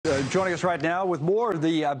Joining us right now with more,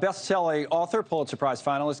 the best-selling author, Pulitzer Prize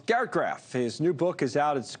finalist, Garrett Graff. His new book is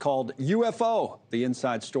out. It's called UFO, the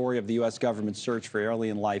inside story of the U.S. government's search for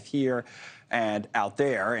alien life here and out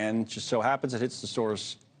there. And just so happens it hits the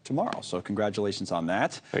stores tomorrow. So congratulations on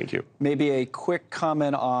that. Thank you. Maybe a quick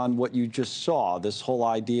comment on what you just saw, this whole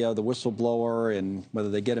idea of the whistleblower and whether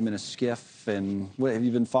they get him in a skiff. And have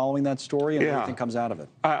you been following that story and everything comes out of it?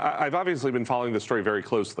 I've obviously been following the story very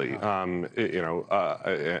closely.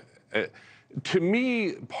 To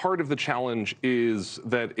me, part of the challenge is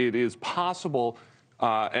that it is possible,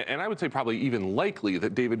 and I would say probably even likely,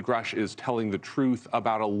 that David Grush is telling the truth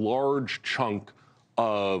about a large chunk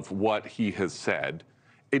of what he has said.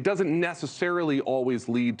 It doesn't necessarily always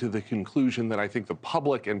lead to the conclusion that I think the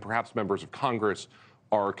public and perhaps members of Congress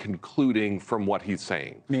are concluding from what he's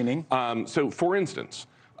saying. Meaning? So, for instance,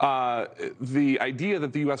 the idea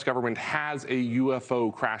that the U.S. government has a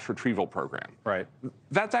UFO crash retrieval program. Right.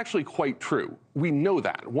 That's actually quite true. We know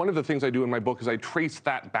that. One of the things I do in my book is I trace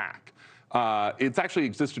that back. It's actually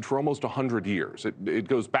existed for almost 100 years. It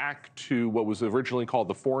goes back to what was originally called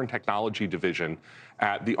the Foreign Technology Division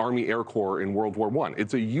at the Army Air Corps in World War I.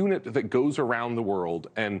 It's a unit that goes around the world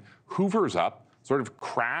and hoovers up sort of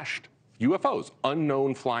crashed UFOs,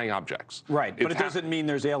 unknown flying objects. Right, but it doesn't mean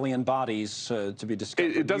there's alien bodies to be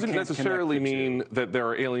discovered. It doesn't necessarily mean that there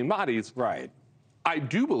are alien bodies. Right. I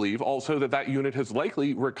do believe also that that unit has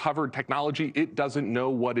likely recovered technology it doesn't know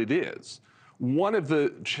what it is. One of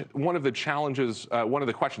the challenges, one of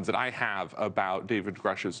the questions that I have about David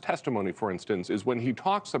Grush's testimony, for instance, is when he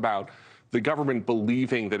talks about the government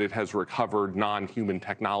believing that it has recovered non-human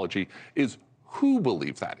technology, is who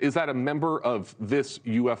believes that? Is that a member of this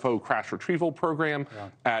UFO crash retrieval program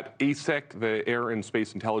at ASIC, the Air and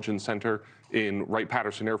Space Intelligence Center in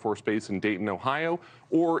Wright-Patterson Air Force Base in Dayton, Ohio?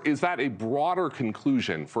 Or is that a broader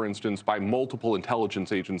conclusion, for instance, by multiple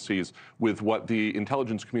intelligence agencies with what the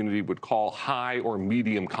intelligence community would call high or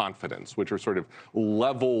medium confidence, which are sort of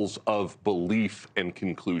levels of belief and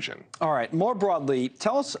conclusion? All right. More broadly,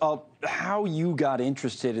 tell us how you got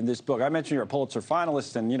interested in this book. I mentioned you're a Pulitzer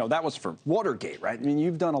finalist, and, you know, that was for Watergate, right? I mean,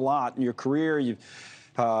 you've done a lot in your career. You've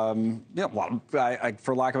you know, well,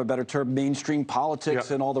 for lack of a better term, mainstream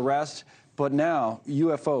politics and all the rest. But now,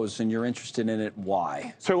 UFOs, and you're interested in it.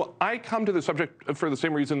 Why? So I come to the subject for the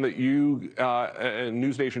same reason that you and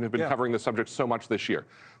NewsNation have been covering the subject so much this year.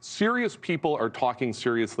 Serious people are talking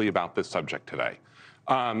seriously about this subject today.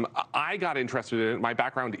 I got interested in it. My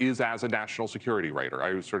background is as a national security writer.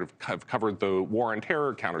 I sort of have covered the war on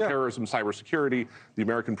terror, counterterrorism, cybersecurity, the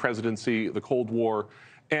American presidency, the Cold War.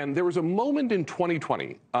 And there was a moment in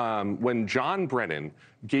 2020 when John Brennan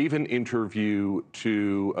gave an interview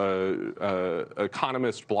to an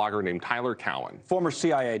economist blogger named Tyler Cowen. Former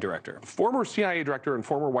CIA director. Former CIA director and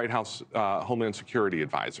former White House Homeland Security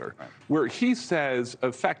advisor, where he says,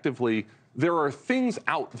 effectively, there are things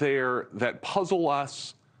out there that puzzle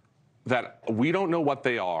us, that we don't know what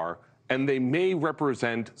they are, and they may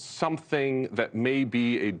represent something that may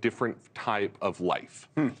be a different type of life.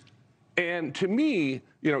 And to me,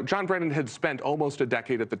 you know, John Brennan had spent almost a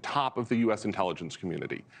decade at the top of the U.S. intelligence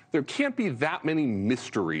community. There can't be that many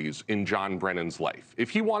mysteries in John Brennan's life. If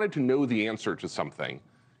he wanted to know the answer to something,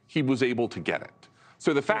 he was able to get it.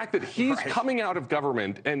 So the fact that he's coming out of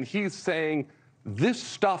government and he's saying, this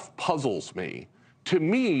stuff puzzles me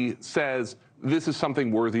says this is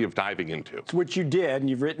something worthy of diving into. Which you did, and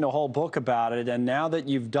you've written a whole book about it, and now that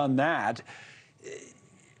you've done that,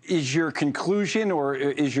 is your conclusion or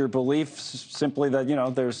is your belief simply that, you know,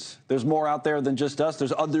 there's more out there than just us?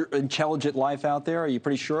 There's other intelligent life out there? Are you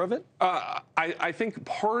pretty sure of it? I think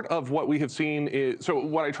part of what we have seen is, so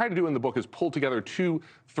what I try to do in the book is pull together two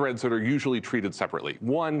threads that are usually treated separately.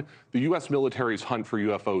 One, the U.S. military's hunt for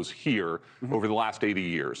UFOs here over the last 80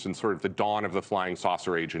 years, since sort of the dawn of the flying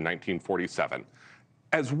saucer age in 1947.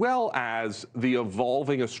 As well as the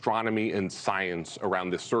evolving astronomy and science around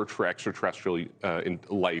the search for extraterrestrial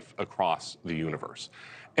life across the universe.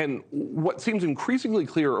 And what seems increasingly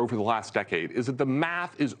clear over the last decade is that the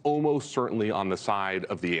math is almost certainly on the side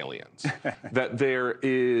of the aliens. That there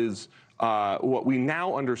is, what we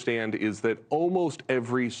now understand is that almost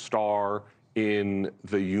every star in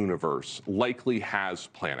the universe likely has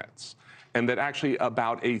planets. And that actually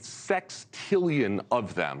about a sextillion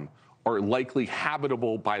of them are likely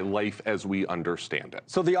habitable by life as we understand it.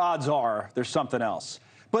 So the odds are there's something else.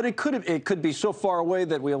 But it could be so far away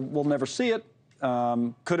that we'll never see it.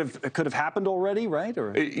 could have happened already, right?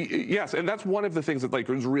 Or yes, and that's one of the things that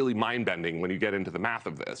is really mind-bending when you get into the math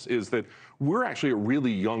of this, is that we're actually a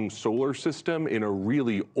really young solar system in a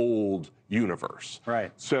really old universe.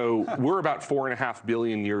 Right. So we're about 4.5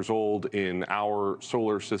 billion years old in our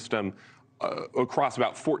solar system, across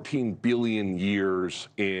about 14 billion years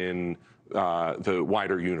in the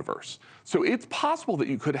wider universe. So it's possible that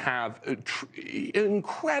you could have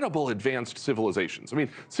incredible advanced civilizations. I mean,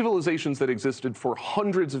 civilizations that existed for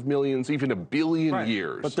hundreds of millions, even a billion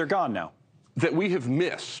years. But they're gone now. That we have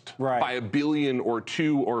missed by 1 billion or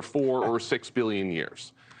 2 or 4 or 6 billion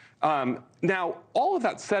years. Now, all of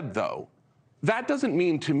that said, though, that doesn't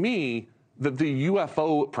mean to me that the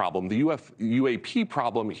UFO problem, the UAP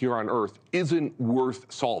problem here on Earth, isn't worth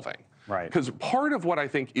solving. Right. Because part of what I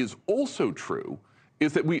think is also true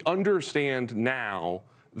is that we understand now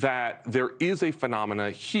that there is a phenomena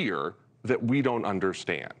here that we don't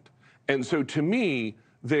understand. And so to me,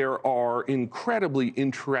 there are incredibly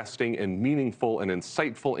interesting and meaningful and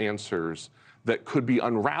insightful answers that could be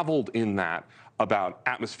unraveled in that about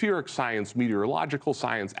atmospheric science, meteorological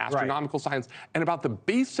science, astronomical science, and about the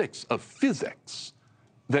basics of physics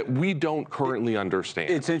that we don't currently understand.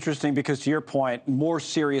 It's interesting because, to your point, more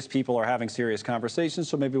serious people are having serious conversations,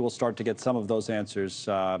 so maybe we'll start to get some of those answers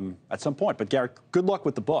at some point. But, Garrett, good luck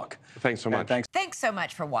with the book. Thanks so much. Thanks so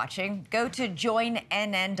much for watching. Go to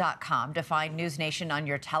joinnn.com to find NewsNation on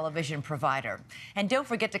your television provider. And don't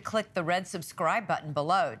forget to click the red subscribe button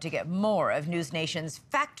below to get more of NewsNation's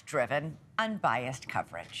fact-driven, unbiased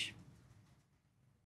coverage.